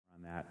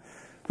that.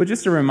 But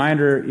just a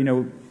reminder,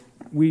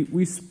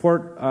 we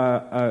support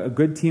a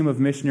good team of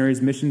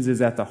missionaries. Missions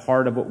is at the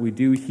heart of what we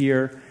do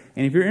here.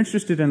 And if you're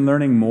interested in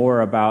learning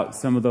more about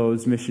some of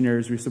those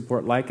missionaries we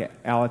support, like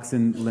Alex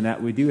and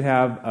Lynette, we do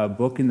have a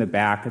book in the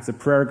back. It's a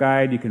prayer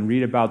guide. You can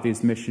read about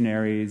these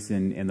missionaries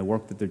and the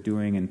work that they're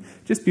doing and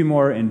just be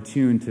more in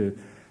tune to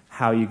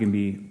how you can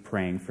be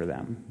praying for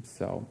them.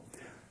 So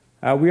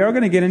we are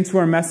going to get into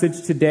our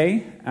message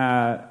today,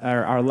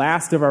 our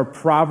last of our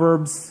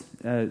Proverbs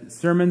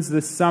sermons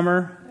this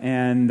summer.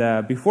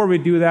 And before we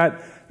do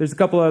that, there's a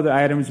couple other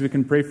items we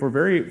can pray for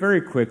very,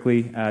 very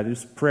quickly.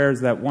 There's prayers,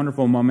 that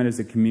wonderful moment as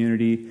a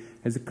community,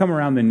 as it come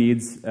around the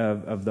needs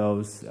of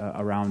those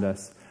around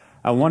us.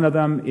 One of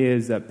them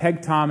is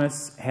Peg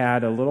Thomas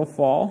had a little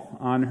fall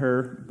on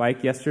her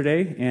bike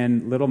yesterday,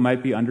 and little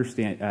might be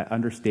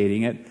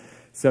understating it.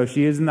 So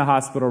she is in the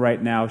hospital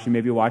right now. She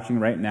may be watching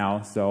right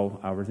now, so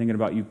we're thinking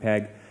about you,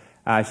 Peg.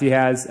 She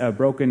has a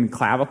broken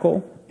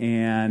clavicle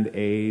and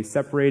a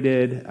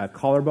separated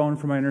collarbone,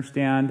 from what I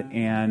understand,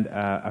 and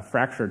a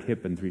fractured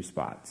hip in 3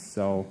 spots.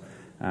 So,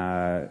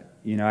 I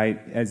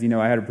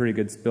had a pretty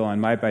good spill on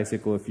my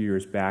bicycle a few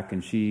years back,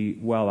 and she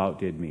well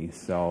outdid me.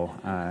 So,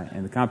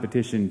 in the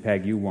competition,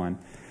 Peg, you won.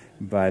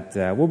 But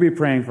we'll be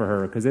praying for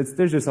her because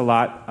there's just a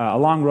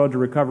long road to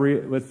recovery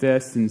with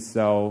this, and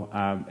so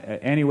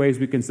any ways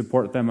we can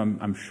support them,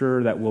 I'm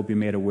sure that we'll be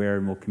made aware,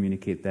 and we'll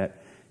communicate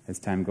that as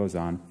time goes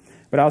on.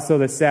 But also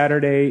this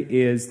Saturday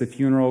is the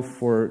funeral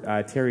for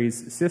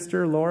Terry's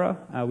sister, Laura.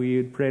 We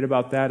had prayed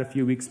about that a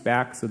few weeks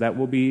back, so that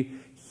will be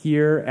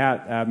here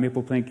at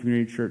Maple Plain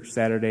Community Church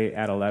Saturday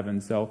at 11.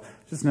 So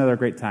just another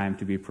great time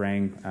to be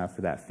praying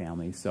for that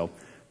family. So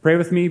pray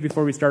with me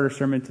before we start our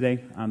sermon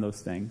today on those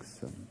things.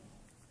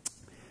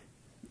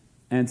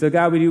 And so,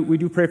 God, we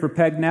do pray for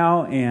Peg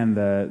now and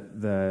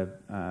the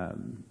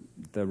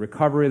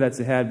recovery that's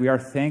ahead. We are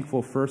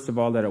thankful, first of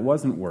all, that it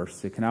wasn't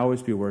worse. It can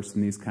always be worse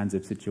in these kinds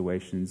of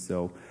situations.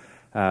 So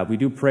we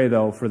do pray,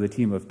 though, for the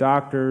team of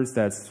doctors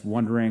that's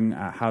wondering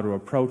how to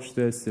approach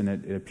this, and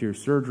it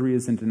appears surgery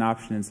isn't an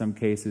option in some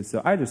cases.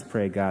 So I just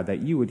pray, God,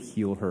 that you would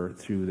heal her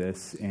through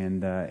this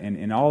and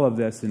in all of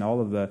this and all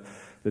of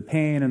the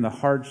pain and the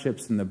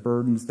hardships and the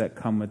burdens that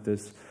come with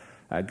this.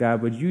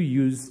 God, would you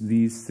use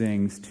these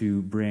things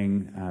to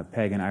bring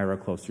Peg and Ira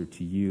closer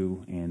to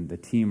you and the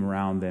team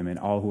around them and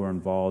all who are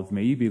involved?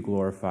 May you be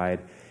glorified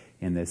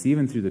in this,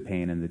 even through the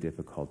pain and the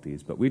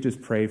difficulties. But we just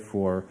pray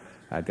for,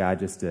 God,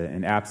 just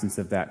an absence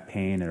of that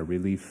pain and a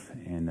relief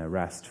and a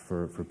rest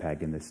for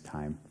Peg in this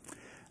time.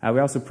 We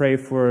also pray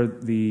for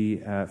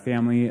the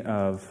family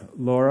of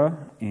Laura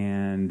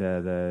and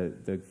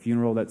the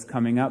funeral that's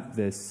coming up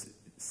this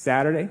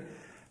Saturday.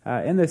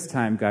 In this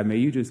time, God, may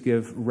you just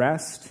give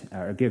rest,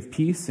 or give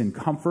peace and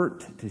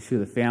comfort to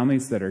the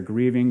families that are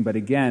grieving. But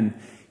again,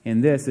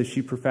 in this, as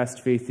she professed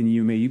faith in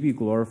you, may you be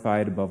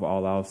glorified above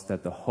all else,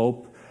 that the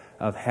hope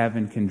of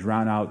heaven can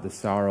drown out the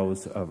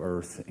sorrows of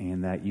earth,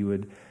 and that you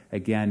would,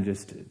 again,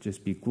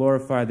 just be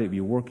glorified, that you be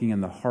working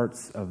in the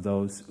hearts of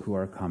those who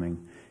are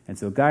coming. And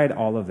so guide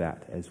all of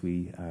that as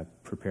we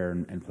prepare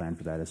and plan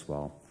for that as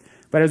well.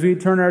 But as we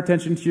turn our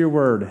attention to your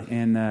word,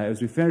 and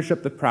as we finish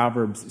up the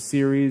Proverbs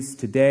series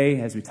today,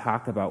 as we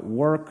talk about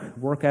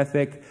work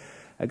ethic,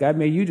 God,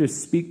 may you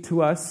just speak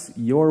to us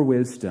your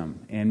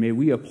wisdom, and may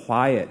we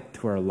apply it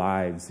to our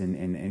lives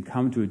and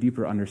come to a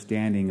deeper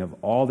understanding of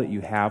all that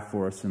you have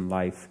for us in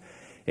life.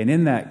 And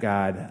in that,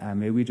 God,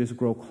 may we just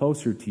grow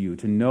closer to you,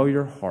 to know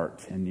your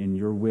heart and in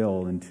your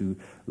will, and to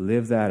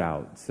live that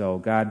out. So,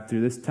 God,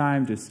 through this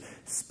time, just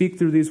speak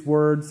through these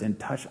words and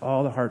touch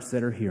all the hearts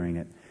that are hearing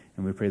it.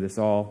 And we pray this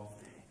all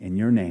in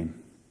your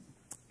name,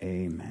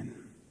 amen.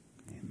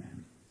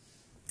 Amen.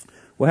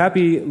 Well,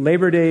 happy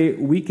Labor Day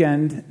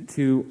weekend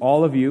to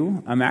all of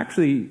you. I'm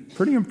actually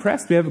pretty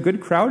impressed. We have a good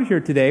crowd here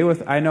today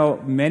with, I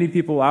know, many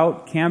people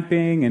out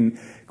camping and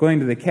going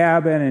to the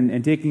cabin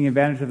and taking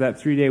advantage of that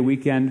 3-day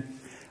weekend.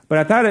 But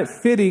I thought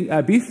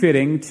it be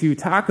fitting to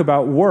talk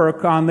about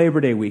work on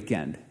Labor Day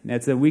weekend.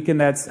 It's a weekend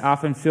that's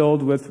often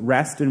filled with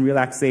rest and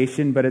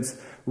relaxation, but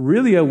it's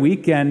really a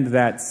weekend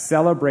that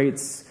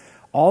celebrates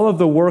all of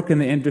the work in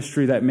the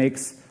industry that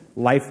makes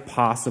life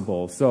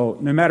possible. So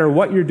no matter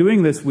what you're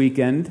doing this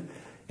weekend,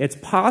 it's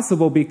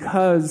possible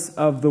because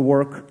of the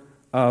work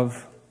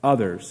of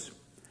others.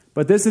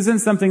 But this isn't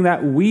something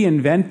that we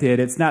invented.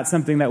 It's not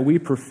something that we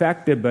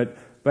perfected, but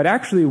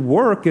actually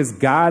work is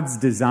God's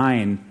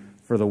design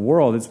for the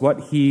world. It's what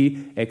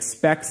he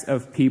expects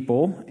of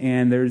people,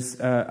 and there's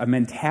a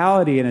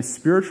mentality and a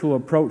spiritual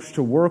approach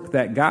to work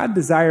that God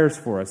desires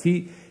for us.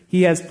 He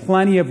has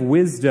plenty of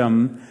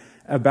wisdom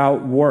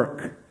about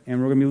work, and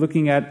we're going to be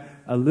looking at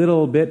a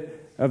little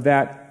bit of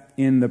that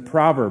in the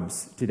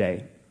Proverbs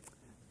today.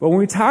 But when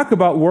we talk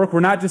about work,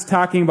 we're not just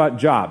talking about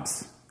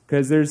jobs,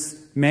 because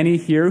there's many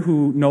here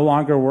who no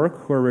longer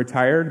work, who are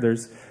retired.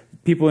 There's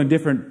people in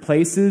different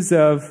places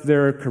of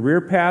their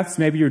career paths.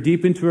 Maybe you're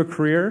deep into a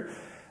career.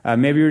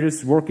 Maybe you're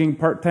just working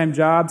part-time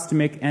jobs to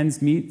make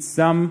ends meet.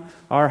 Some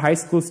are high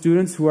school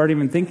students who aren't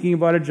even thinking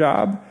about a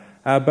job.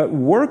 But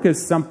work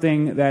is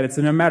something that it's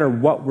no matter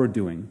what we're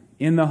doing.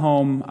 in the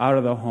home, out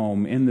of the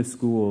home, in the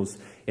schools.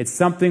 It's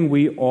something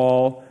we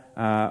all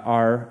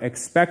are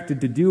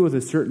expected to do with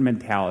a certain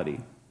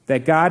mentality.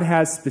 That God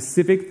has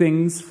specific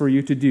things for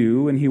you to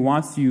do, and He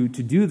wants you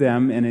to do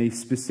them in a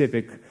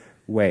specific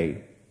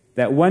way.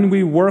 That when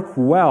we work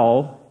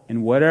well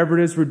in whatever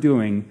it is we're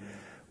doing,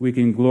 we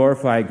can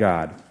glorify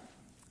God.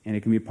 And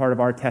it can be part of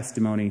our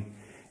testimony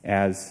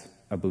as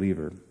a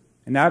believer.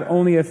 And not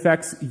only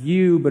affects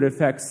you, but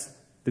affects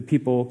the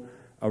people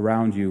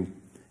around you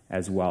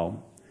as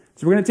well.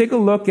 So we're going to take a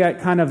look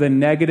at kind of the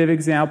negative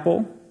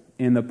example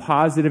and the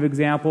positive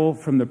example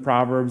from the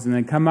Proverbs, and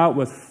then come out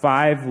with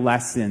 5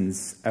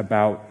 lessons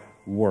about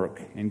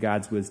work and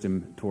God's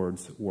wisdom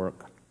towards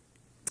work.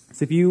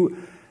 So if you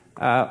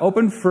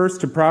open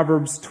first to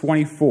Proverbs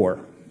 24,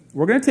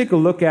 we're going to take a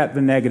look at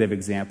the negative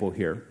example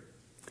here.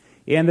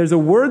 And there's a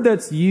word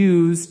that's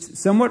used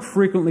somewhat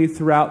frequently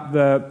throughout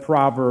the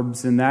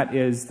Proverbs, and that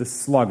is the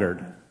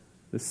sluggard.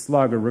 The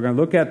sluggard. We're going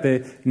to look at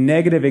the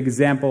negative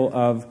example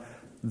of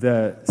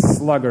the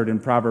sluggard in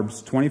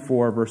Proverbs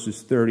 24,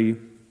 verses 30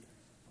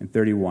 and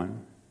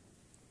 31.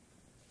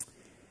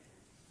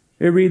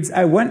 It reads,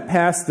 I went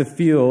past the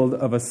field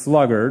of a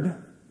sluggard,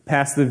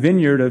 past the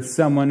vineyard of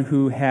someone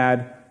who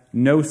had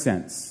no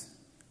sense.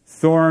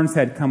 Thorns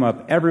had come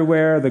up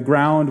everywhere, the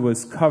ground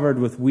was covered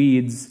with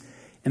weeds,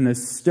 and the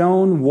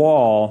stone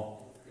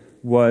wall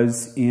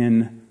was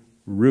in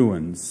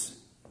ruins.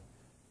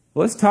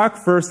 Let's talk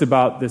first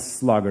about this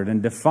sluggard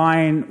and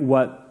define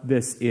what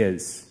this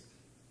is.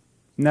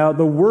 Now,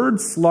 the word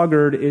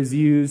sluggard is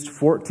used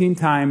 14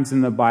 times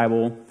in the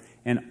Bible,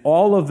 and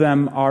all of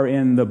them are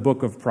in the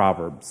book of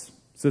Proverbs.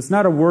 So it's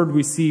not a word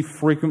we see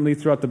frequently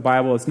throughout the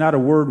Bible. It's not a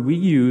word we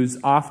use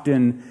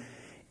often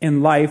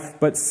in life,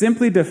 but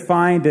simply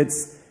defined,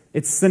 it's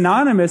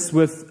synonymous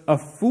with a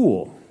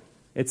fool.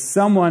 It's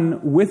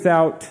someone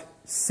without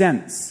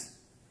sense.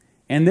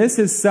 And this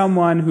is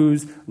someone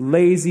who's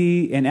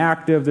lazy,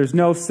 inactive. There's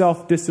no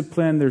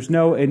self-discipline. There's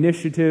no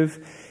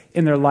initiative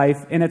in their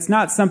life. And it's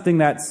not something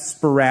that's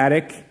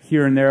sporadic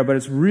here and there, but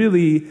it's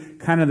really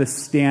kind of the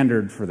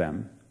standard for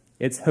them.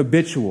 It's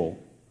habitual.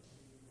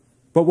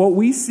 But what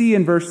we see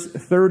in verse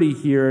 30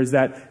 here is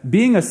that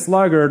being a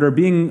sluggard or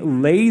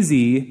being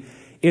lazy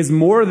is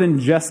more than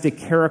just a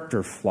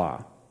character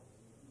flaw.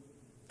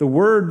 The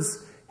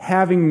words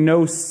having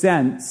no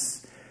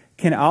sense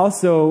can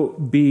also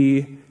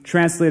be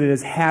translated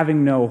as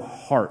having no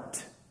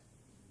heart.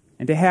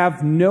 And to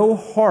have no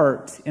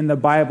heart in the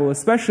Bible,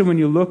 especially when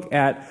you look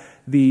at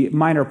the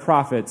minor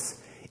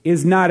prophets,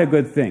 is not a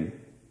good thing.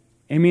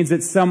 It means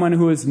it's someone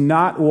who is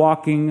not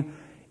walking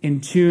in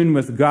tune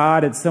with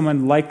God. It's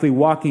someone likely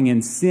walking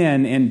in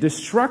sin, and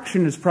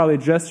destruction is probably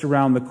just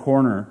around the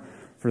corner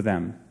for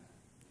them.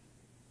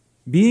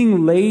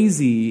 Being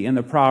lazy in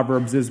the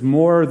Proverbs is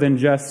more than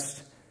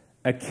just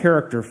a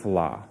character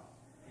flaw.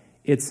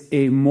 It's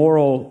a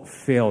moral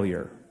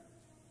failure.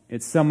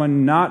 It's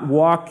someone not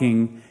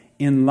walking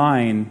in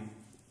line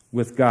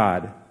with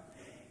God.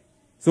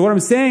 So what I'm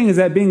saying is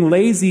that being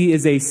lazy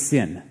is a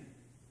sin.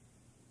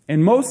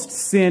 And most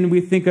sin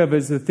we think of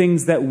as the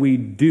things that we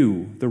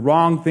do, the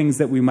wrong things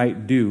that we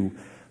might do.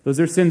 Those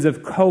are sins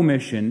of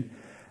commission.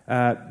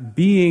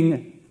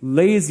 Being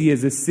lazy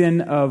is a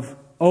sin of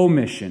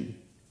omission.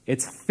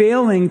 It's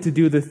failing to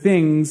do the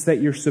things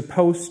that you're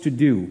supposed to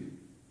do.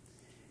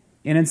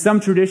 And in some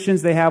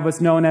traditions, they have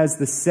what's known as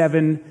the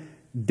 7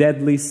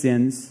 deadly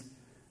sins.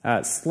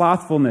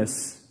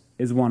 Slothfulness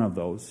is one of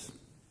those.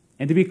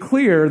 And to be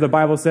clear, the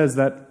Bible says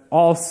that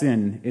all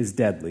sin is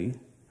deadly.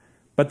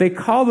 But they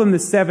call them the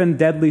 7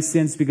 deadly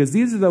sins because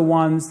these are the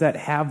ones that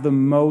have the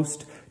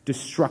most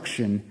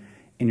destruction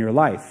in your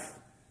life.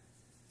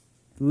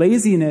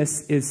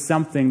 Laziness is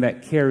something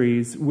that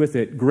carries with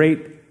it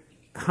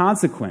great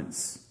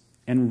consequence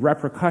and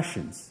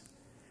repercussions.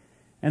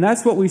 And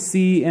that's what we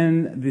see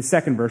in the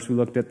second verse we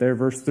looked at there,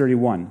 verse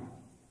 31.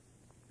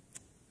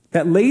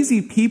 That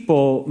lazy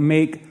people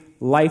make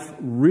life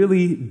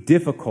really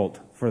difficult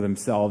for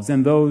themselves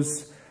and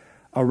those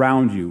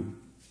around you.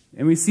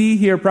 And we see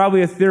here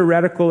probably a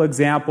theoretical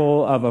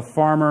example of a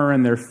farmer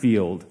in their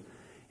field.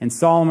 And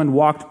Solomon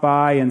walked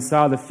by and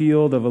saw the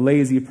field of a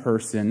lazy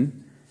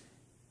person.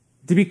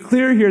 To be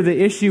clear here, the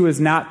issue is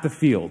not the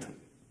field.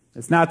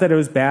 It's not that it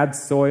was bad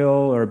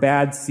soil or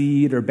bad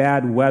seed or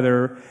bad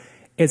weather.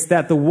 It's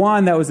that the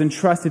one that was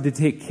entrusted to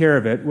take care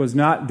of it was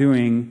not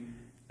doing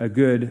a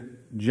good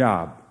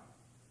job.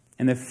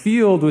 And the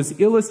field was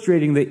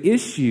illustrating the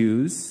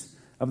issues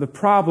of the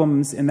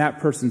problems in that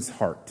person's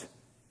heart.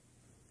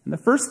 And the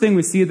first thing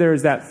we see there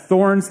is that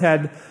thorns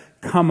had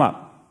come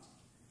up.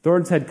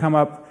 Thorns had come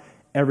up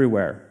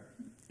everywhere.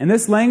 And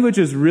this language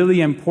is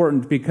really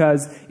important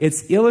because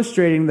it's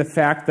illustrating the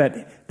fact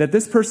that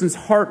this person's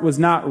heart was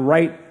not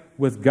right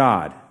with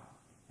God,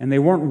 and they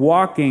weren't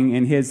walking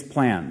in His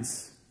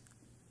plans.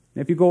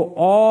 And if you go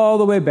all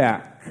the way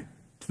back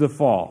to the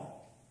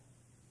fall,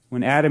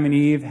 when Adam and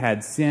Eve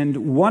had sinned,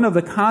 one of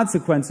the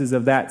consequences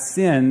of that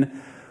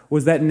sin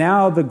was that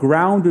now the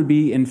ground would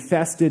be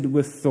infested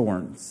with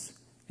thorns,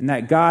 and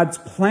that God's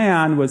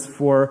plan was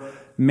for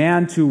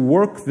man to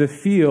work the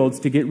fields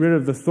to get rid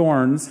of the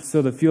thorns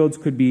so the fields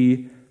could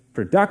be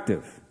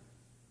productive.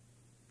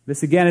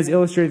 This again is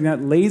illustrating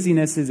that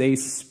laziness is a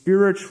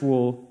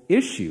spiritual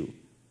issue,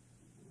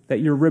 that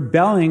you're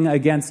rebelling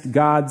against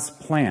God's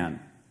plan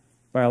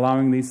by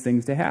allowing these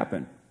things to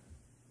happen.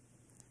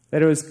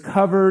 That it was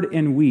covered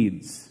in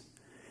weeds.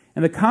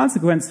 And the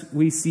consequence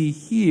we see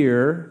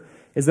here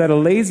is that a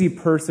lazy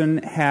person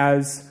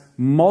has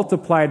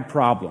multiplied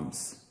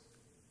problems.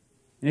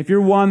 And if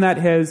you're one that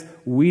has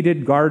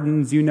weeded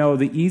gardens, you know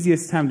the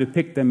easiest time to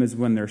pick them is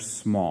when they're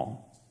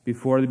small,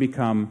 before they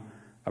become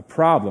a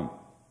problem.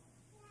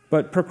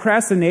 But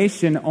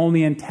procrastination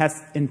only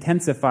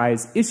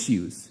intensifies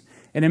issues,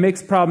 and it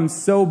makes problems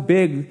so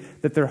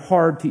big that they're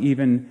hard to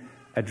even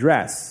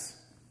address.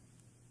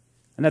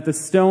 And that the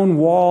stone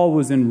wall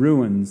was in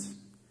ruins.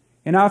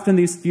 And often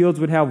these fields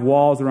would have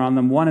walls around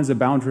them, one as a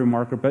boundary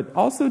marker, but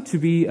also to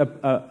be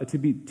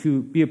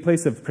a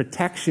place of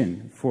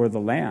protection for the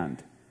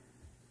land.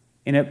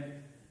 And it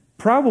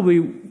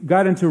probably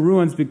got into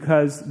ruins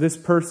because this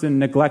person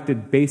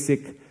neglected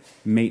basic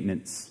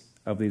maintenance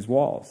of these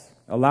walls,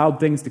 allowed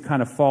things to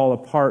kind of fall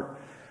apart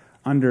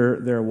under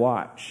their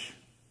watch.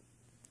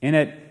 And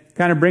it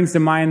kind of brings to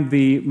mind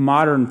the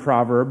modern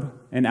proverb,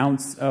 an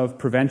ounce of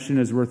prevention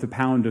is worth a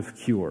pound of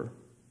cure.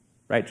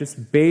 Right?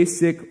 Just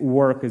basic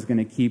work is going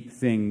to keep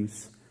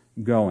things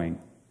going.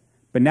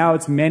 But now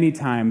it's many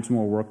times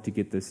more work to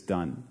get this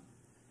done.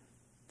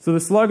 So the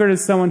sluggard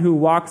is someone who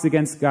walks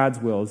against God's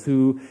wills,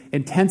 who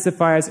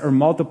intensifies or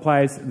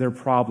multiplies their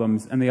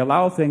problems, and they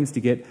allow things to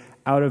get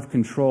out of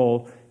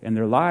control in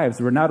their lives,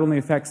 where it not only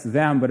affects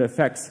them, but it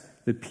affects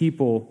the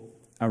people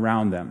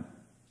around them.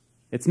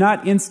 It's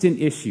not instant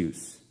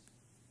issues.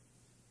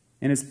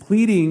 And it's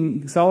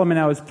pleading, Solomon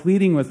now is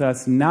pleading with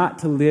us not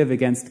to live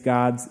against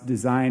God's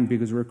design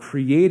because we're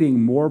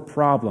creating more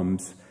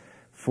problems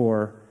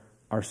for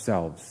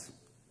ourselves.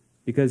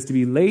 Because to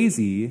be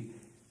lazy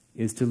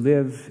is to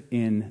live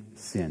in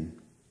sin.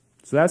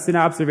 So that's an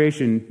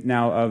observation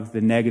now of the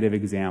negative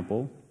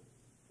example.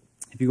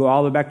 If you go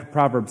all the way back to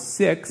Proverbs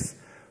 6,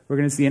 we're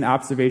going to see an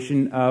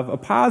observation of a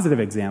positive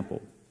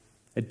example,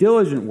 a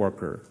diligent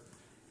worker.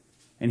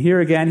 And here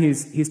again,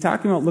 he's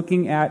talking about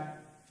looking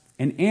at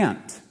an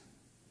ant.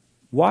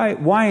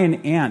 Why an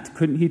ant?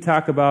 Couldn't he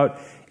talk about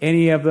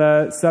any of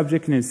the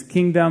subject in his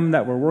kingdom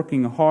that were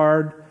working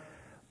hard?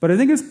 But I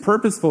think it's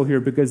purposeful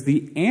here because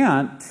the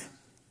ant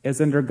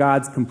is under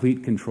God's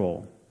complete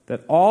control.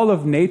 That all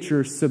of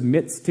nature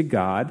submits to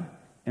God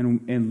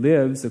and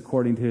lives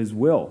according to his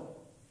will.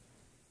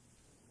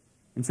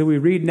 And so we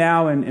read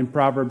now in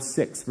Proverbs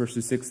 6,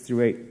 verses 6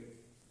 through 8.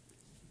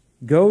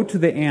 Go to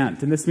the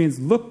ant, and this means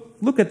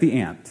look at the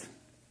ant.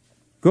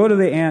 Go to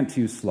the ant,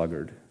 you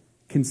sluggard.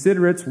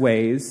 Consider its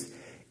ways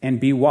and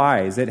be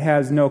wise. It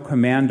has no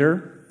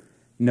commander,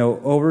 no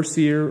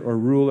overseer or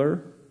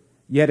ruler,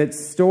 yet it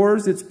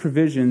stores its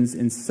provisions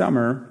in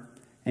summer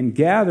and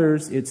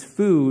gathers its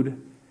food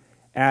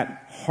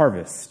at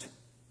harvest.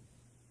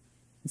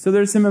 So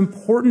there's some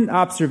important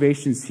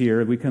observations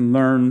here we can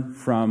learn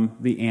from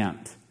the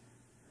ant.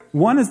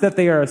 One is that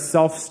they are a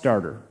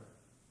self-starter.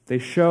 They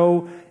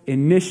show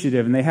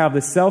initiative and they have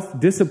the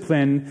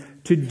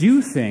self-discipline to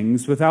do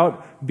things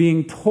without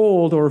being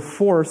told or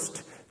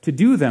forced to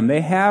do them.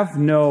 They have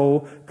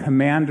no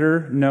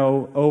commander,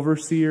 no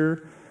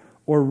overseer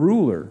or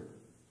ruler.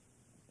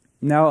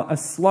 Now, a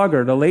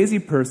sluggard, a lazy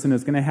person,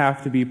 is going to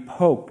have to be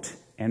poked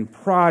and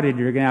prodded.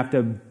 You're going to have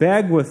to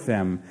beg with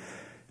them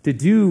to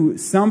do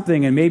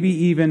something and maybe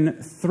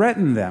even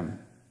threaten them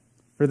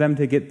for them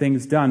to get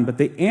things done. But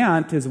the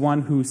ant is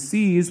one who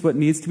sees what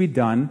needs to be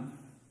done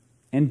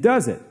and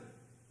does it.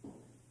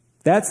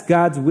 That's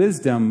God's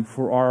wisdom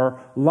for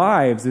our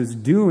lives, is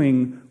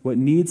doing what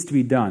needs to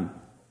be done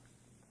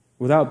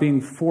without being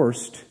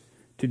forced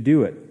to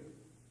do it.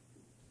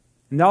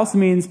 And it also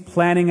means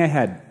planning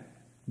ahead,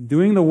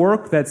 doing the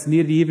work that's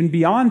needed even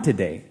beyond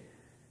today,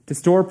 to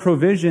store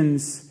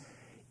provisions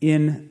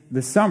in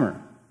the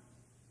summer.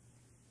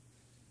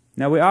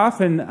 Now, we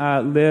often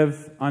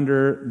live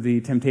under the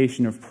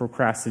temptation of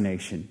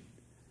procrastination.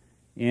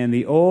 And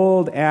the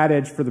old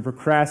adage for the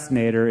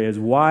procrastinator is,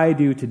 why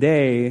do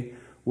today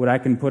what I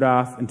can put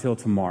off until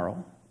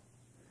tomorrow?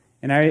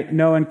 And I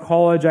know in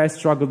college I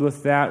struggled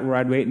with that, where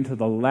I'd wait until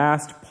the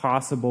last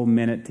possible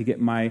minute to get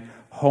my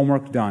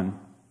homework done.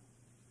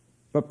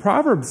 But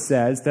Proverbs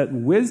says that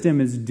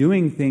wisdom is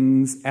doing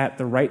things at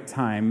the right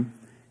time,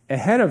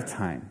 ahead of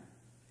time.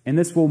 And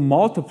this will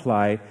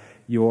multiply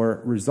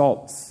your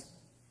results.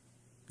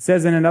 It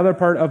says in another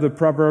part of the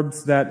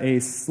Proverbs that a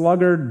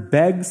sluggard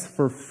begs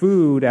for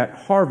food at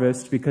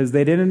harvest because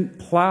they didn't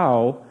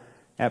plow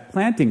at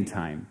planting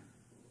time.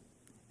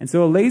 And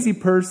so a lazy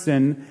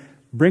person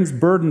brings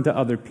burden to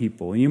other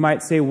people. And you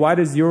might say, why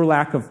does your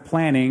lack of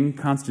planning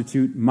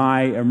constitute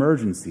my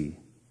emergency?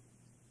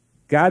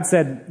 God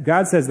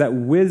says that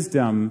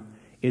wisdom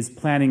is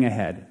planning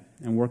ahead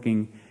and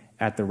working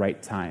at the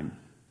right time.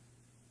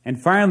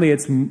 And finally,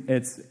 it's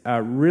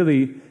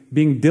really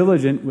being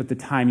diligent with the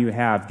time you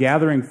have,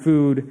 gathering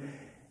food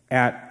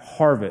at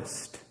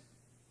harvest.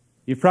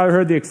 You've probably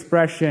heard the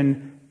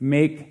expression,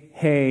 make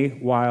hay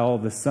while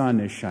the sun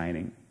is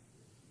shining.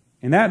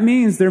 And that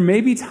means there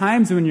may be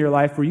times in your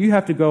life where you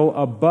have to go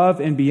above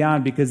and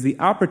beyond because the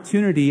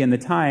opportunity and the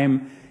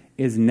time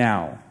is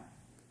now.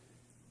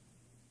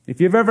 If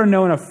you've ever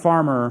known a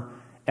farmer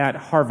at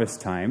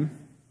harvest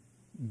time,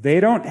 they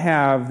don't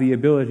have the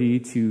ability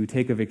to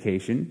take a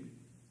vacation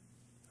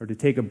or to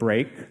take a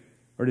break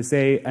or to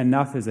say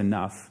enough is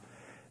enough.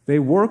 They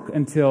work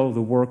until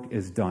the work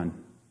is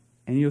done.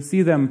 And you'll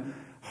see them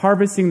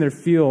harvesting their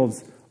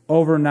fields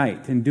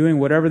overnight and doing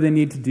whatever they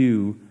need to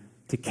do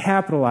to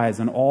capitalize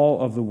on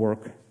all of the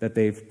work that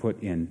they've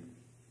put in.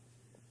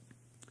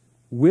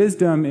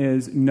 Wisdom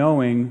is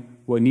knowing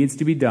what needs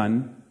to be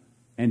done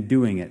and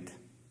doing it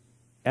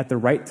at the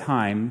right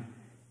time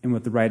and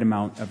with the right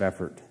amount of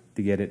effort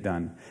to get it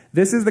done.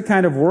 This is the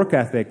kind of work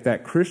ethic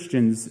that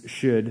Christians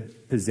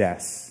should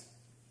possess.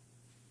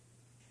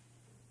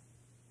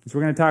 So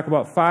we're going to talk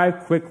about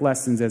 5 quick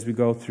lessons as we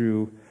go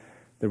through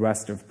the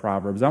rest of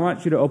Proverbs. I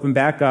want you to open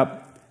back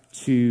up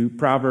to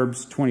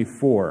Proverbs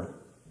 24.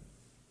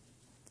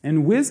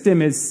 And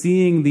wisdom is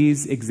seeing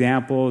these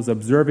examples,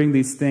 observing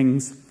these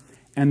things,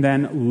 and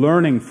then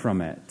learning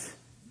from it.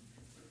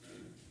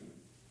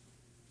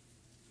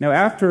 Now,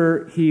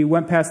 after he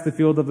went past the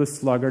field of the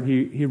sluggard,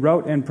 he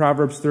wrote in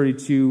Proverbs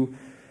 32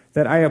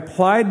 that I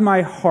applied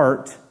my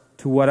heart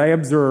to what I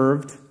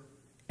observed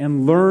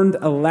and learned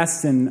a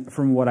lesson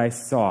from what I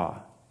saw.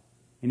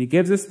 And he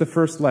gives us the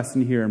first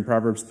lesson here in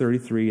Proverbs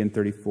 33 and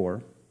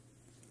 34.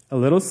 A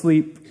little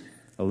sleep,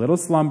 a little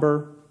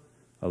slumber,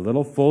 a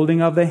little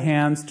folding of the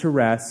hands to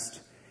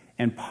rest,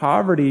 and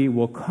poverty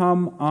will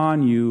come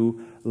on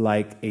you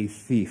like a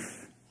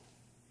thief,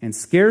 and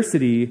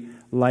scarcity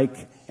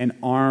like an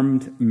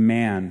armed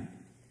man.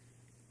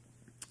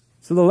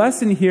 So the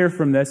lesson here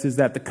from this is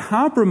that the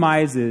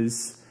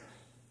compromises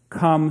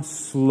come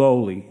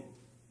slowly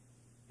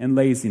in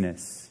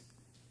laziness.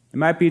 It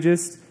might be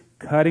just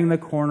cutting the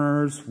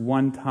corners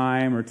one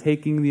time or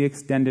taking the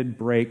extended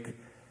break,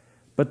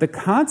 but the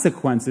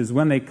consequences,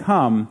 when they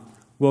come,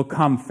 will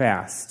come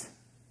fast.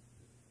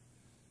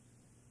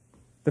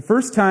 The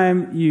first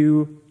time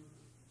you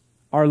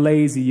are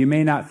lazy, you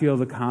may not feel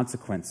the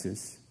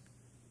consequences.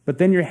 But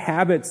then your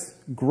habits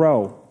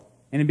grow,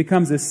 and it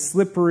becomes a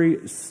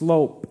slippery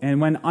slope. And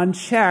when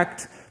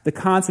unchecked, the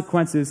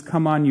consequences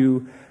come on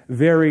you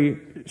very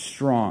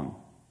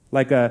strong,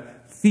 like a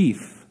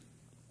thief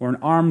or an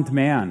armed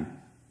man.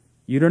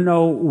 You don't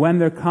know when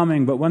they're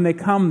coming, but when they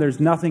come, there's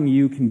nothing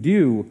you can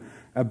do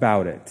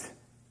about it.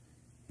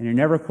 And you're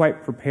never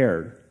quite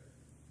prepared.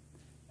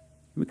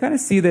 We kind of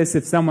see this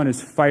if someone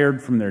is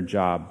fired from their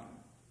job.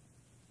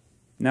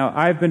 Now,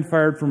 I've been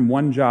fired from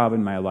one job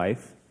in my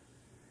life.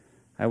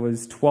 I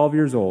was 12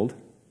 years old.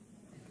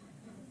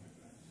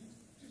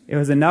 It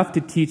was enough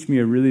to teach me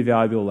a really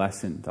valuable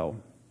lesson, though.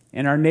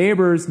 And our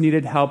neighbors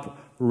needed help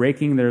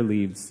raking their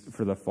leaves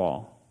for the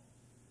fall.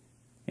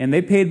 And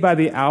they paid by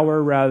the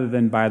hour rather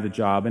than by the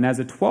job. And as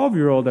a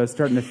 12-year-old, I was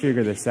starting to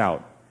figure this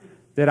out,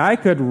 that I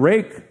could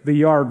rake the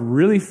yard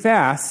really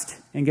fast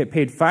and get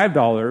paid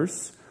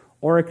 $5,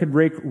 or I could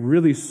rake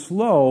really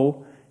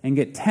slow and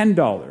get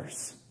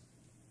 $10.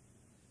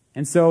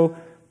 And so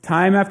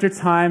time after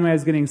time, I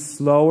was getting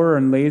slower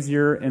and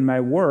lazier in my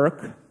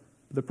work.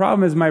 The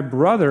problem is my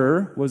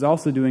brother was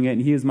also doing it,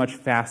 and he is much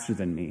faster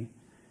than me.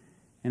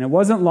 And it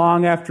wasn't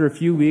long after a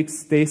few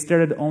weeks, they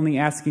started only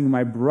asking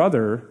my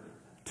brother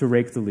to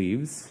rake the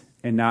leaves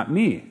and not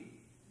me.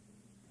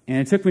 And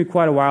it took me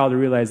quite a while to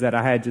realize that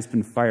I had just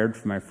been fired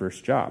from my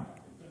first job.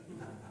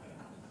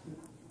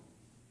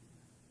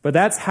 But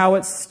that's how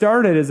it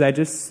started, is I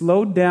just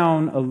slowed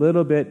down a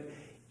little bit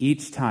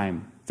each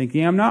time,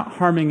 thinking I'm not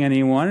harming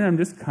anyone, and I'm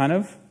just kind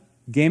of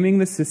gaming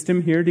the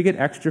system here to get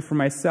extra for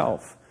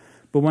myself.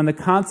 But when the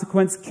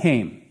consequence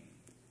came,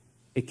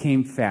 it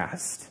came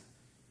fast.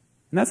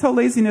 And that's how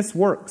laziness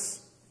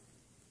works,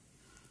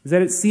 is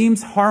that it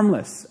seems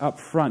harmless up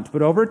front,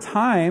 but over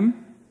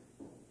time,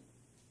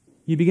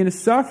 you begin to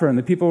suffer, and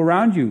the people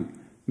around you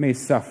may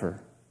suffer.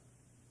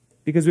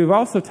 Because we've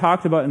also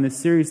talked about in this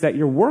series that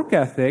your work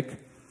ethic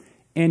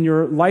and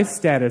your life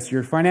status,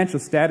 your financial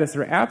status,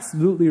 are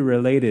absolutely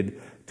related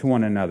to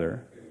one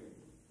another.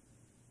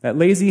 That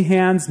lazy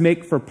hands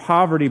make for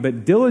poverty,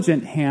 but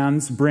diligent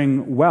hands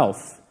bring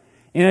wealth.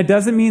 And it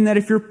doesn't mean that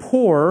if you're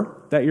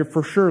poor, that you're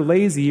for sure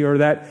lazy, or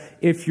that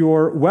if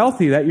you're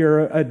wealthy, that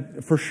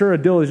you're for sure a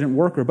diligent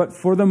worker. But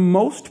for the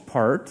most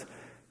part,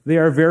 they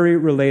are very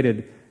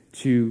related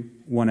to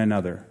one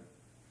another.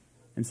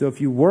 And so if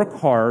you work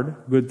hard,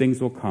 good things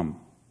will come.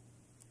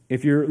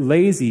 If you're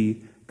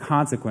lazy,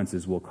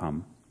 consequences will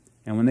come.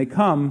 And when they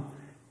come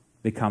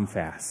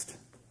fast.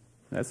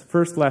 That's the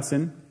first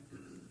lesson.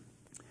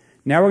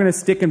 Now we're going to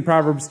stick in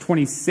Proverbs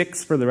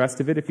 26 for the rest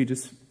of it, if you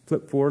just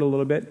flip forward a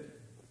little bit.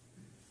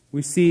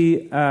 We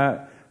see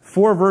 4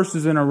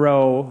 verses in a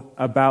row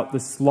about the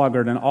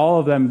sluggard, and all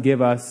of them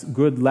give us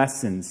good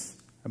lessons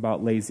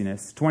about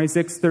laziness.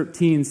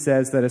 26:13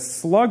 says that a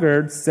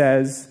sluggard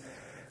says,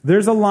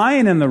 "There's a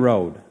lion in the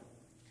road,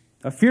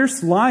 a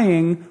fierce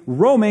lion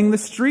roaming the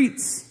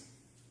streets."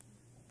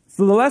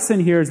 So the lesson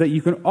here is that you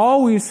can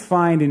always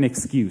find an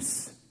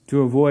excuse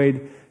to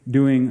avoid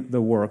doing the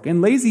work.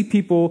 And lazy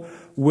people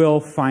will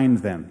find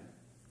them.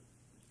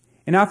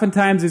 And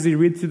oftentimes, as you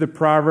read through the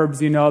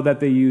Proverbs, you know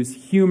that they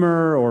use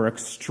humor or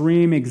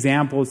extreme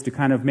examples to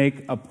kind of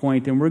make a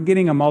point, and we're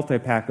getting a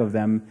multi-pack of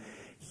them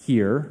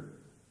here.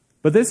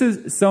 But this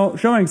is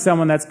showing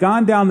someone that's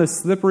gone down the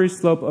slippery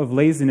slope of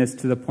laziness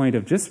to the point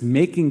of just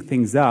making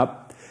things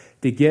up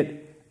to get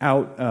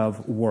out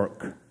of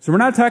work. So we're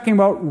not talking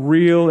about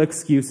real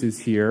excuses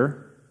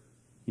here,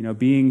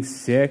 being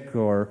sick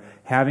or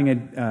having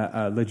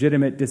a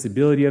legitimate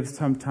disability of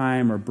some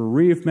time or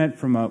bereavement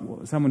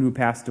from someone who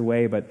passed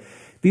away, but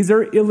these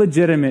are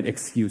illegitimate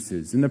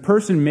excuses, and the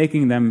person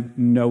making them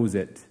knows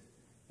it.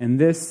 And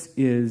this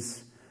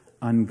is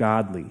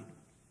ungodly.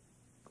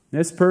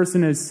 This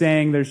person is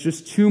saying there's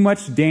just too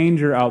much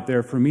danger out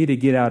there for me to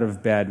get out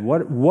of bed.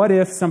 What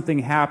if something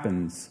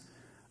happens?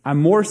 I'm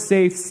more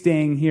safe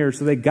staying here.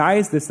 So they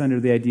guise this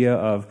under the idea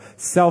of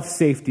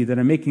self-safety, that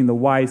I'm making the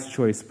wise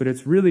choice, but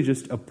it's really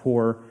just a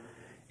poor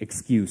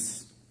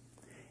excuse.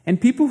 And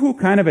people who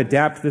kind of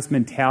adapt this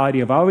mentality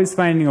of always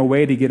finding a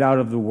way to get out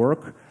of the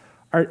work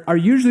are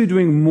usually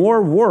doing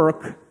more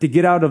work to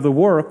get out of the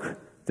work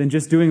than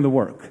just doing the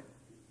work.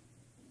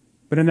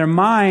 But in their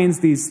minds,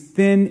 these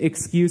thin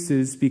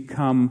excuses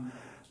become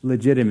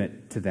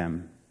legitimate to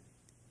them.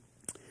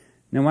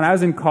 Now, when I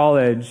was in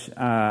college,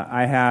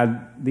 I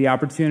had the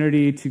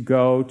opportunity to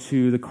go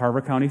to the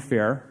Carver County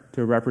Fair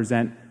to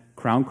represent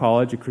Crown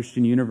College, a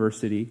Christian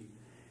university.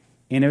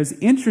 And it was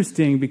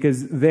interesting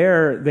because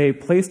there they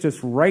placed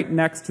us right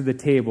next to the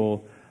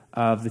table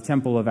of the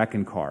Temple of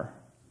Eckankar,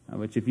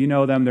 which, if you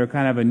know them, they're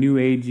kind of a New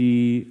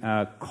Agey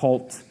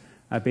cult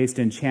based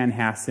in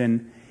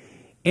Chanhassen.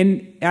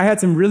 And I had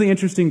some really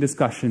interesting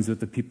discussions with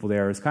the people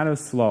there. It was kind of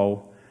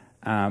slow.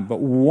 But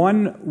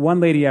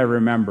one lady I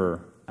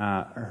remember,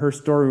 her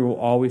story will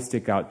always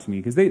stick out to me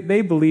because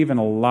they believe in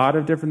a lot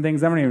of different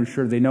things. I'm not even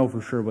sure they know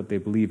for sure what they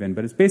believe in,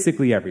 but it's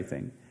basically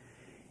everything.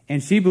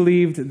 And she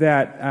believed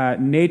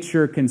that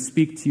nature can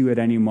speak to you at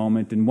any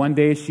moment. And one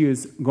day she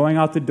was going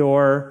out the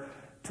door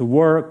to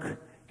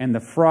work, and the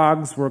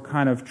frogs were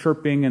kind of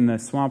chirping in the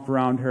swamp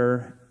around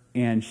her.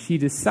 And she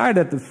decided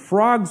that the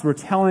frogs were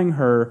telling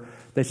her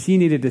that she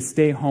needed to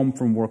stay home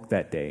from work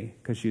that day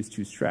because she was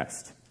too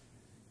stressed.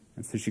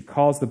 And so she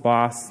calls the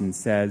boss and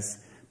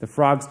says, "The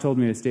frogs told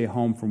me to stay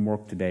home from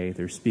work today.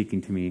 They're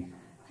speaking to me,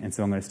 and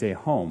so I'm going to stay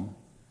home."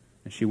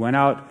 And she went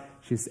out,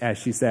 as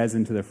she says,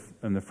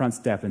 on the front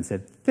step and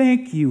said,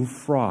 "Thank you,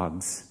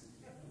 frogs,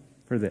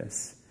 for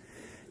this."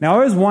 Now, I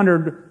always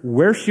wondered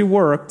where she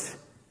worked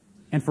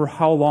and for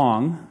how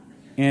long,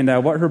 and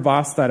what her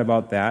boss thought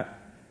about that.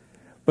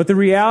 But the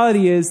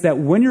reality is that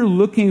when you're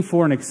looking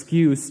for an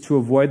excuse to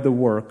avoid the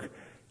work,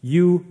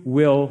 you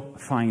will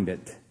find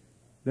it.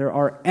 There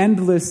are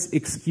endless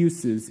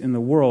excuses in the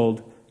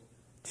world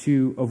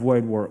to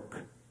avoid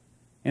work.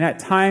 And at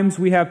times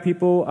we have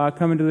people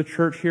come into the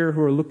church here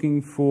who are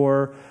looking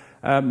for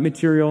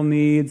material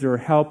needs or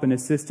help and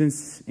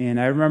assistance. And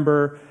I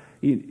remember,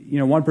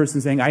 one person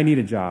saying, I need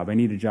a job.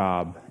 And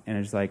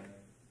it's like,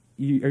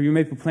 are you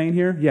Maple Plain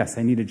here? Yes,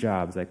 I need a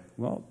job. It's like,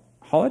 well,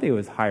 Holiday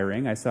was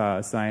hiring. I saw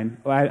a sign.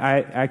 Well,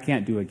 I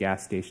can't do a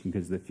gas station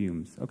because of the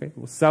fumes. Okay,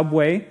 well,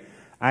 Subway,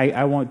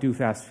 I won't do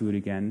fast food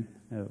again.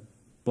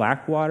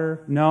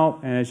 Blackwater, no.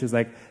 And it's just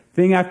like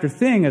thing after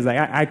thing is like,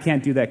 I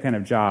can't do that kind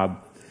of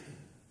job.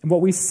 And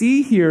what we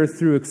see here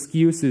through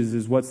excuses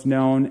is what's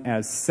known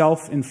as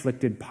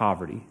self-inflicted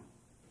poverty,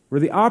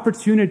 where the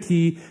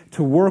opportunity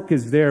to work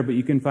is there, but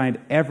you can find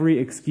every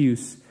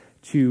excuse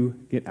to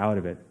get out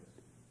of it.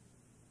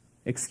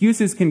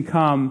 Excuses can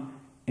come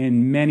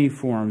in many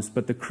forms,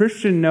 but the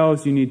Christian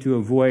knows you need to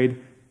avoid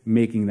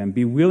making them.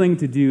 Be willing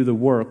to do the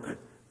work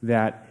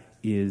that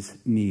is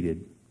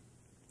needed.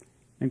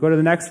 And go to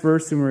the next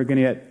verse, and we're going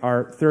to get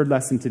our third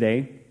lesson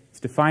today. It's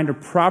to find a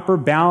proper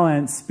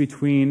balance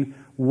between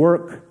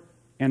work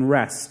and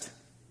rest.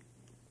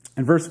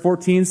 And verse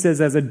 14 says,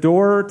 "As a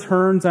door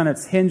turns on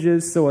its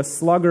hinges, so a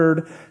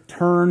sluggard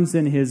turns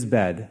in his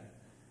bed."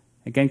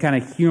 Again, kind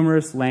of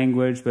humorous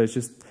language, but it's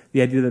just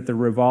the idea that they're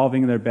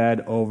revolving in their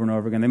bed over and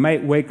over again. They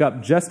might wake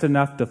up just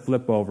enough to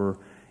flip over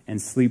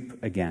and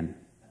sleep again.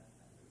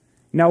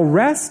 Now,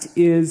 rest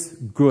is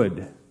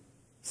good.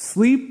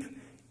 Sleep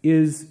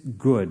is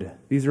good.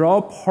 These are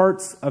all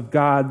parts of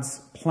God's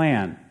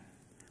plan.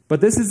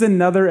 But this is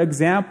another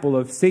example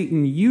of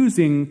Satan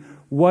using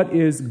what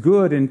is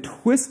good and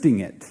twisting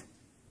it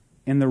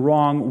in the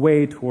wrong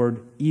way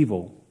toward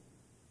evil.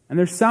 And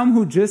there's some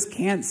who just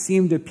can't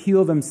seem to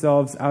peel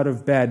themselves out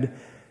of bed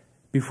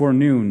before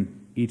noon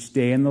each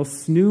day, and they'll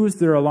snooze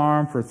their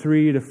alarm for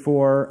 3 to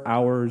 4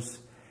 hours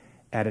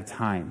at a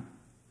time.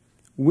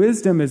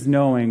 Wisdom is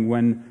knowing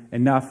when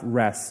enough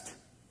rest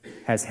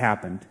has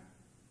happened,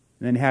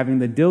 and then having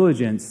the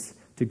diligence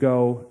to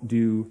go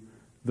do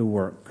the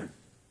work.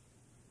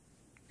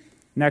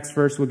 Next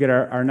verse, we'll get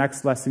our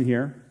next lesson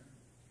here.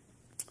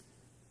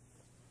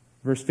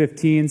 Verse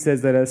 15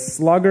 says that a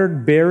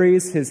sluggard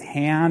buries his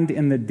hand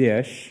in the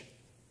dish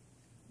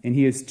and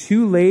he is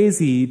too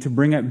lazy to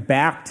bring it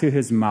back to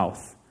his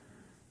mouth.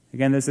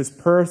 Again, there's this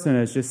person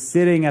that's just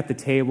sitting at the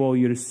table.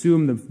 You'd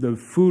assume the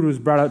food was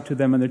brought out to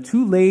them, and they're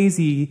too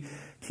lazy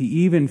to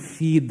even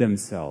feed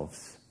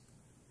themselves.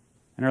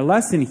 And our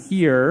lesson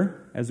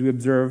here, as we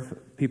observe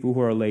people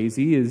who are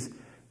lazy, is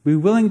be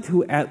willing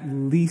to at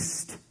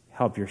least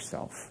help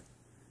yourself.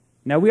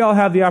 Now, we all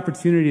have the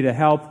opportunity to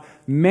help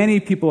many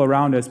people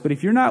around us, but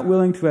if you're not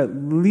willing to at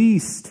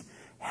least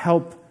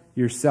help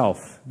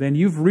yourself, then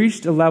you've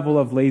reached a level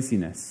of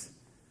laziness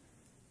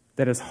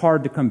that is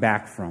hard to come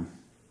back from.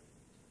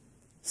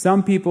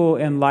 Some people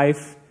in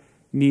life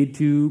need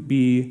to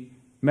be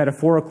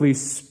metaphorically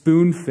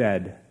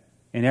spoon-fed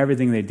in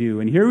everything they do.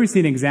 And here we see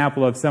an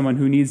example of someone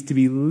who needs to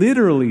be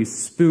literally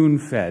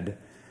spoon-fed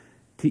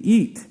to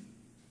eat.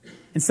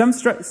 And some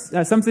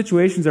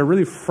situations are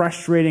really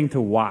frustrating to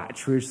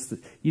watch. Where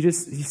you're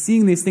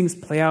seeing these things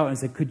play out and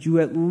say, could you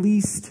at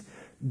least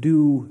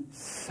do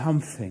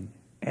something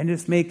and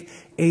just make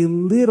a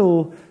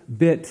little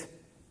bit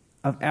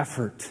of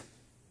effort?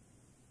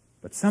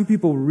 But some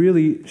people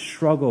really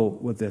struggle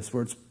with this,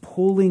 where it's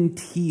pulling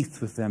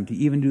teeth with them to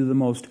even do the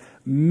most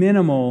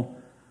minimal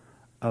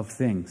of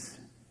things.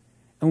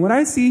 And what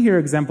I see here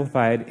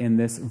exemplified in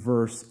this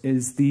verse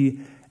is the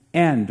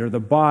end or the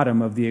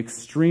bottom of the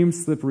extreme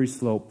slippery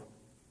slope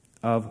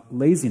of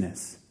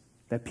laziness,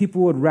 that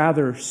people would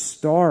rather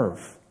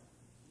starve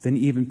than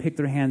even pick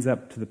their hands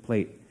up to the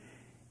plate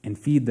and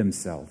feed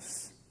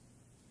themselves.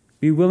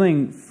 Be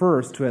willing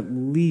first to at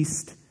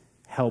least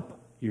help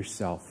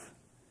yourself,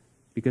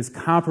 because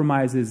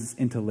compromises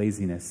into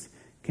laziness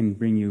can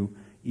bring you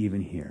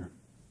even here.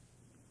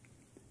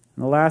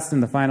 And the last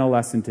and the final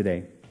lesson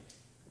today,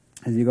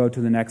 as you go to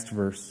the next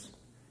verse,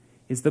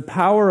 is the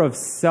power of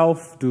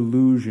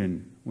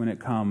self-delusion when it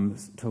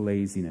comes to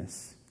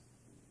laziness.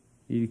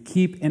 You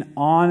keep an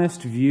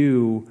honest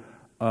view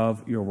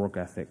of your work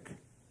ethic.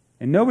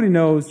 And nobody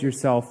knows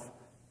yourself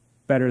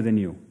better than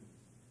you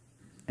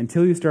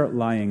until you start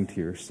lying to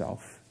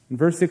yourself. And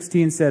verse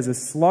 16 says, a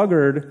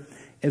sluggard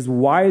is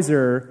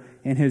wiser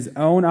in his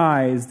own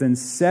eyes than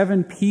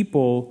 7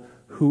 people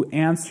who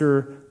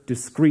answer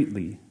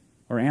discreetly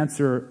or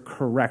answer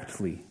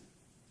correctly.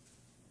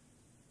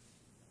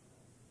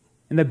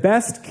 In the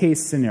best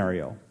case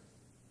scenario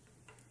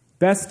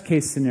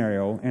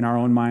in our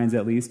own minds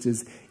at least,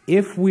 is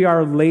if we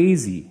are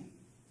lazy,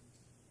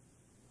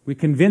 we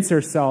convince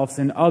ourselves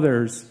and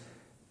others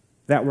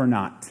that we're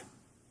not.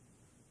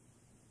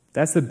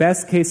 That's the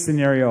best case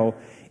scenario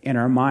in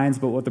our minds,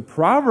 but what the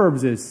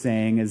Proverbs is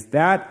saying is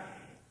that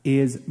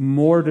is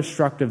more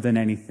destructive than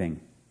anything.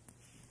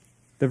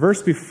 The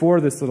verse before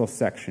this little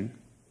section,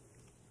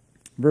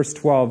 verse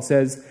 12,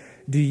 says,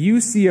 do you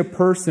see a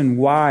person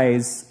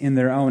wise in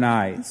their own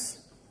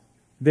eyes?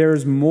 There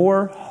is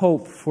more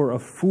hope for a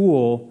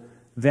fool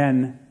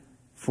than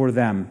for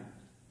them.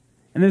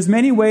 And there's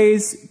many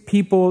ways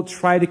people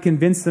try to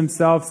convince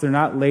themselves they're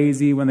not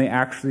lazy when they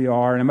actually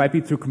are. And it might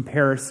be through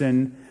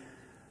comparison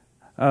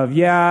of,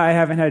 I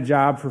haven't had a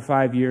job for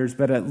 5 years,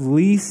 but at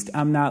least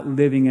I'm not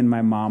living in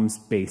my mom's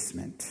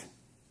basement.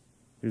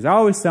 There's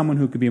always someone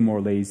who could be more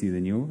lazy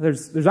than you.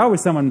 There's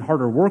always someone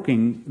harder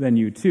working than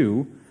you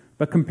too.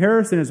 But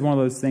comparison is one of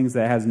those things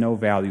that has no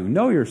value.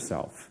 Know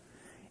yourself.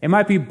 It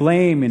might be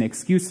blame and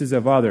excuses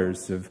of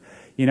others. Of,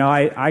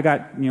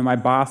 my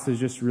boss is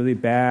just really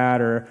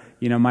bad, or,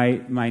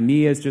 my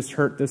knee has just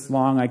hurt this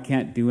long, I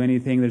can't do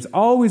anything. There's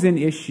always an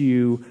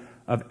issue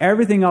of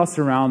everything else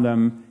around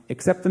them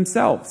except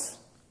themselves.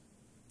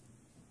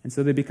 And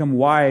so they become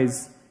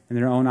wise in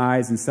their own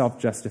eyes and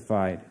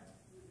self-justified.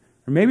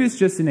 Or maybe it's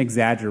just an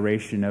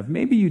exaggeration of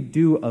maybe you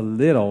do a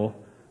little,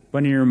 but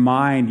in your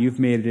mind you've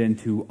made it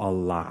into a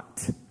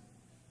lot.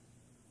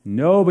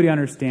 Nobody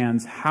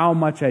understands how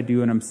much I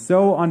do, and I'm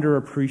so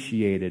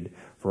underappreciated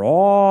for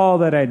all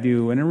that I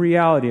do, and in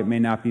reality it may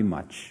not be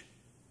much.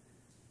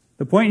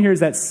 The point here is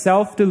that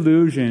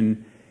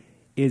self-delusion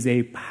is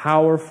a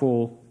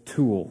powerful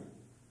tool.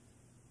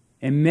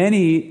 And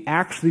many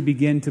actually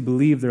begin to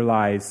believe their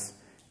lies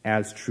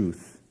as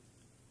truth.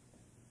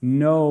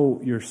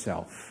 Know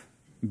yourself.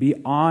 Be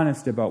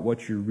honest about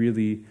what you're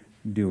really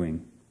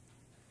doing.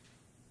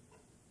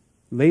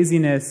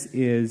 Laziness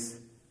is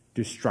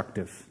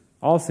destructive.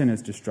 All sin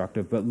is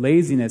destructive, but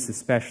laziness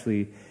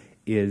especially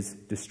is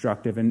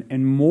destructive.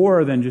 And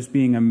more than just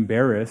being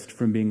embarrassed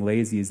from being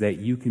lazy is that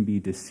you can be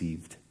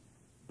deceived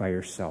by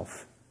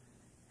yourself.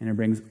 And it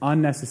brings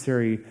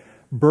unnecessary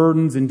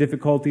burdens and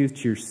difficulties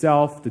to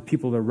yourself, the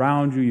people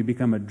around you. You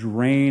become a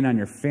drain on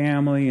your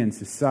family and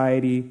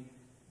society.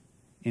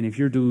 And if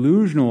you're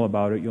delusional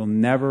about it, you'll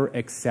never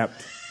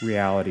accept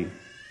reality.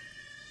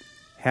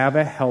 Have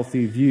a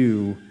healthy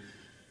view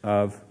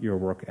of your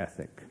work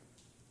ethic.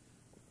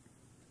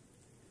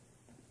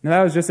 Now,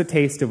 that was just a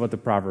taste of what the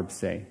Proverbs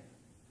say.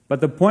 But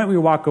the point we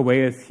walk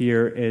away with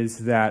here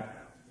is that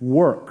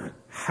work,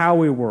 how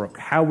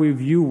we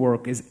view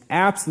work, is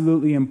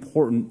absolutely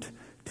important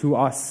to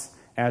us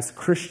as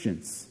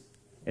Christians.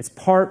 It's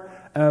part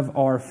of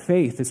our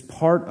faith. It's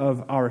part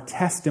of our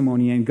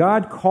testimony. And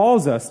God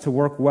calls us to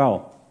work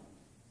well.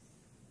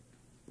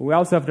 but we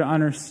also have to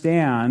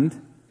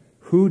understand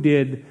who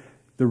did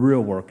the real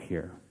work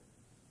here.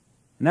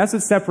 And that's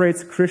what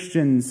separates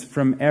Christians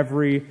from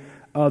every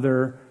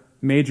other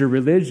major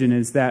religion,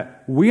 is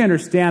that we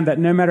understand that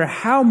no matter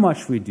how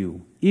much we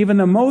do, even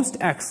the most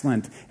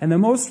excellent and the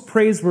most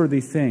praiseworthy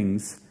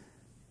things,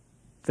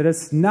 that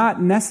it's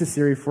not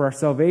necessary for our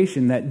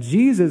salvation, that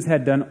Jesus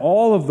had done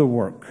all of the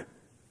work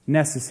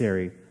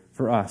necessary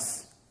for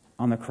us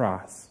on the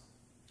cross.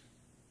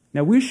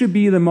 Now, we should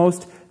be the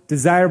most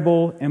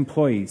desirable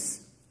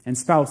employees and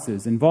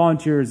spouses and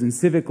volunteers and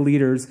civic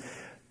leaders.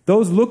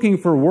 Those looking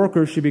for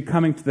workers should be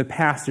coming to the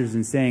pastors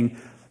and saying,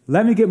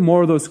 let me get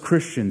more of those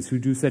Christians who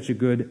do such a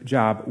good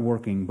job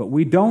working. But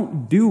we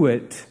don't do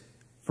it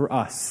for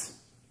us.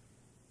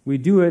 We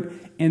do it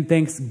in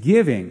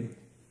thanksgiving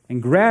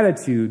and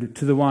gratitude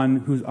to the one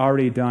who's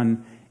already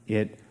done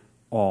it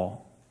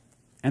all.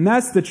 And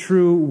that's the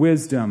true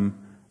wisdom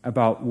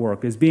about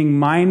work, is being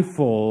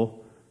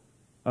mindful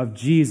of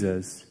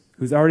Jesus,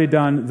 who's already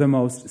done the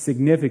most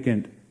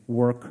significant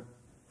work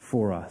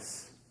for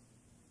us.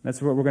 That's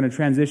what we're going to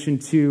transition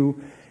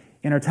to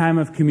in our time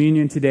of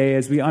communion today,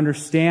 as we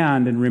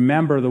understand and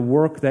remember the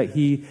work that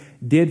he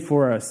did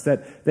for us,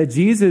 that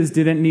Jesus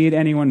didn't need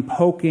anyone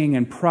poking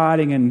and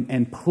prodding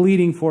and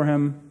pleading for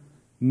him.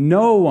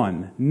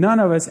 None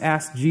of us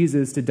asked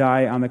Jesus to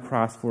die on the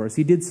cross for us.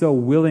 He did so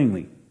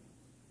willingly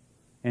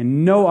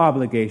and no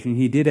obligation.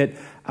 He did it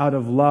out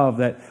of love.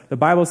 That the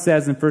Bible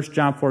says in 1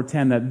 John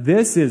 4:10 that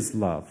this is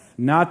love,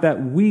 not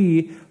that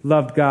we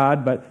loved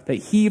God, but that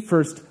he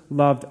first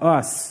loved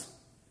us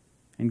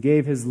and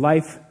gave his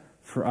life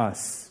for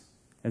us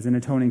as an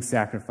atoning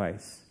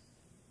sacrifice.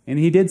 And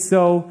he did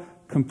so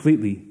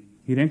completely.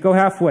 He didn't go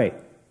halfway.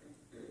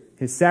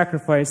 His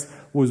sacrifice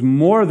was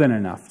more than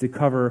enough to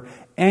cover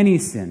any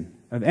sin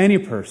of any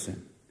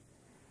person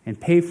and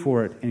pay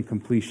for it in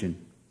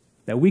completion.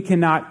 That we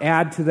cannot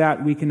add to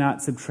that, we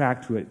cannot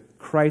subtract to it.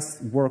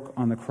 Christ's work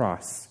on the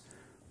cross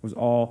was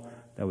all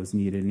that was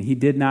needed. And he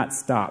did not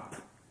stop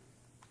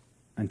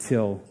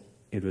until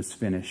it was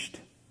finished.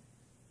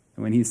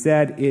 And when he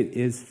said, "It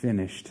is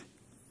finished,"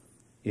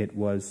 it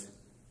was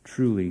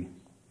truly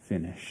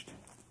finished.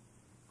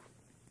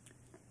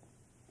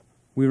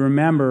 We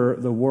remember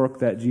the work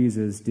that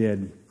Jesus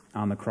did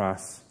on the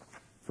cross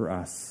for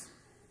us.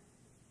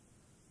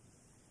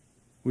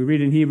 We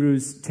read in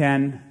Hebrews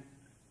 10,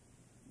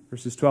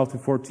 verses 12 to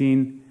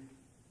 14,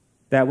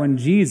 that when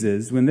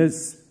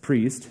this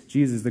priest,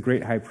 Jesus the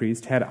great high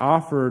priest, had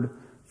offered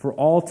for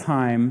all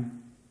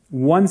time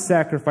one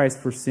sacrifice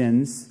for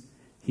sins,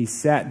 he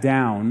sat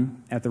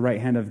down at the right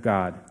hand of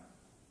God.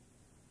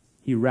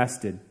 He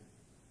rested,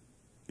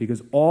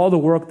 because all the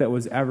work that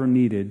was ever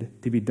needed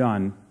to be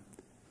done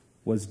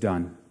was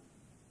done.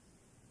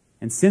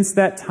 And since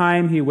that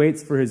time, he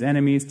waits for his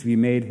enemies to be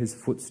made his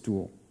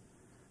footstool.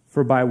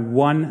 For by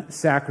one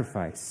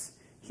sacrifice,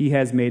 he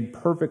has made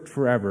perfect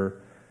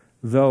forever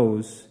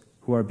those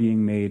who are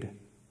being made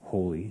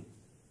holy.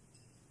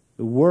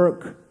 The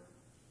work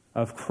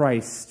of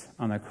Christ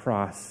on the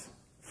cross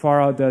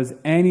far outdoes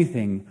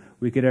anything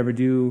we could ever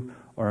do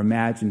or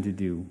imagine to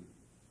do.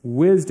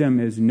 Wisdom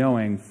is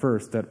knowing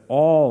first that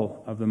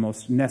all of the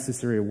most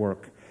necessary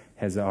work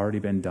has already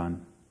been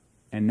done.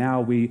 And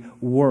now we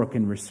work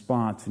in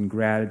response and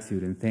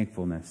gratitude and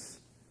thankfulness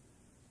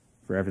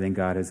for everything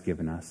God has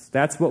given us.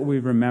 That's what we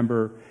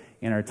remember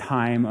in our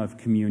time of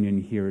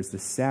communion here, is the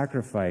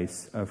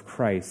sacrifice of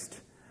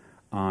Christ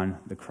on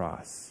the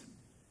cross.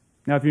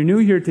 Now, if you're new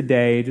here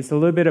today, just a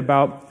little bit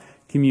about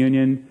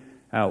communion,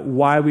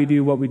 why we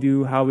do what we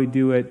do, how we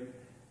do it.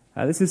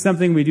 This is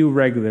something we do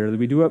regularly.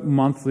 We do it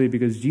monthly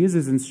because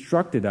Jesus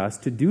instructed us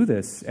to do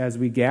this as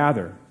we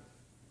gather.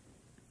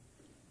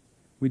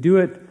 We do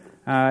it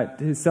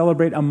to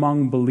celebrate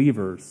among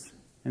believers.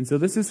 And so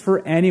this is for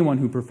anyone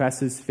who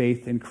professes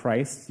faith in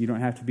Christ. You don't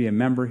have to be a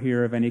member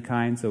here of any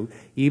kind. So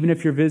even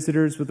if you're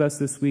visitors with us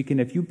this week, and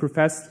if you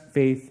profess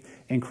faith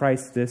in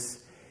Christ,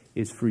 this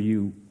is for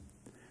you.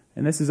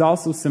 And this is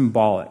also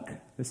symbolic.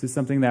 This is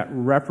something that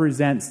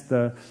represents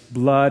the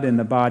blood and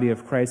the body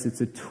of Christ. It's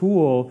a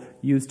tool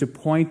used to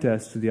point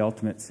us to the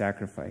ultimate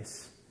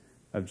sacrifice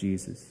of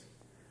Jesus.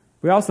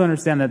 We also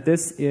understand that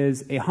this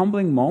is a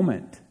humbling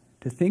moment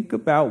to think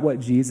about what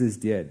Jesus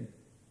did.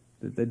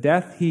 The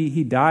death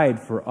he died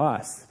for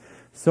us,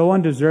 so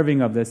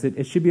undeserving of this.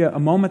 It should be a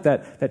moment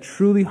that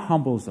truly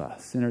humbles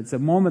us. And it's a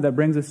moment that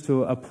brings us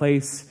to a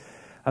place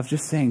of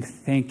just saying,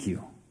 thank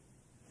you.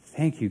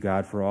 Thank you,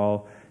 God, for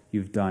all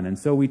you've done. And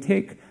so we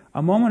take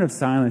a moment of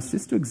silence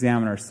just to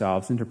examine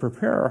ourselves and to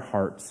prepare our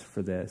hearts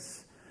for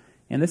this.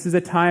 And this is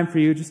a time for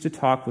you just to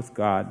talk with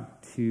God,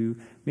 to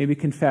maybe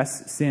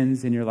confess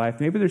sins in your life.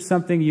 Maybe there's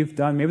something you've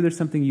done. Maybe there's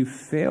something you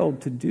failed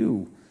to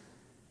do,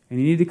 and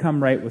you need to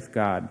come right with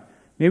God.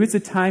 Maybe it's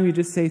a time you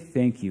just say,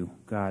 thank you,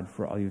 God,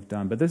 for all you've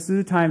done. But this is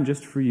a time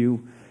just for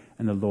you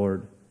and the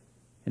Lord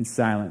in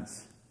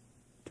silence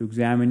to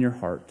examine your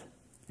heart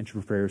and to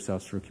prepare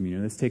yourselves for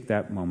communion. Let's take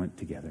that moment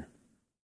together.